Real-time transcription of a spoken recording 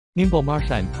Ningbo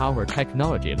Marshine Power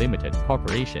Technology Limited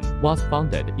Corporation was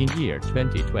founded in year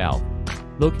 2012.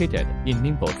 Located in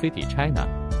Ningbo City, China.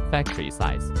 Factory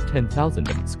size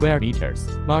 10,000 square meters.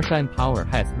 Marshine Power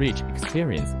has rich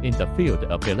experience in the field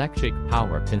of electric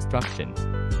power construction.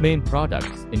 Main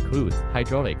products include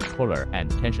hydraulic puller and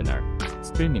tensioner,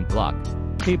 streaming block,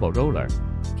 cable roller,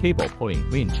 cable pulling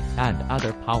winch, and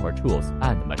other power tools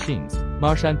and machines.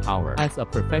 Marshine Power as a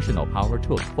professional power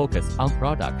tools focused on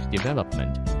product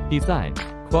development, design,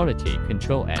 quality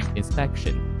control and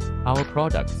inspection. Our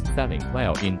products selling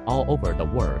well in all over the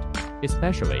world,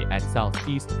 especially at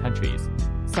Southeast countries,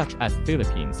 such as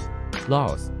Philippines,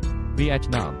 Laos,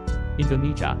 Vietnam,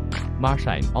 Indonesia.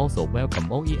 Marshine also welcome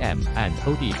OEM and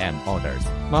ODM orders.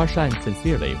 Marshine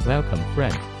sincerely welcome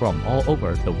friends from all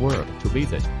over the world to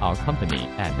visit our company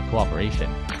and cooperation.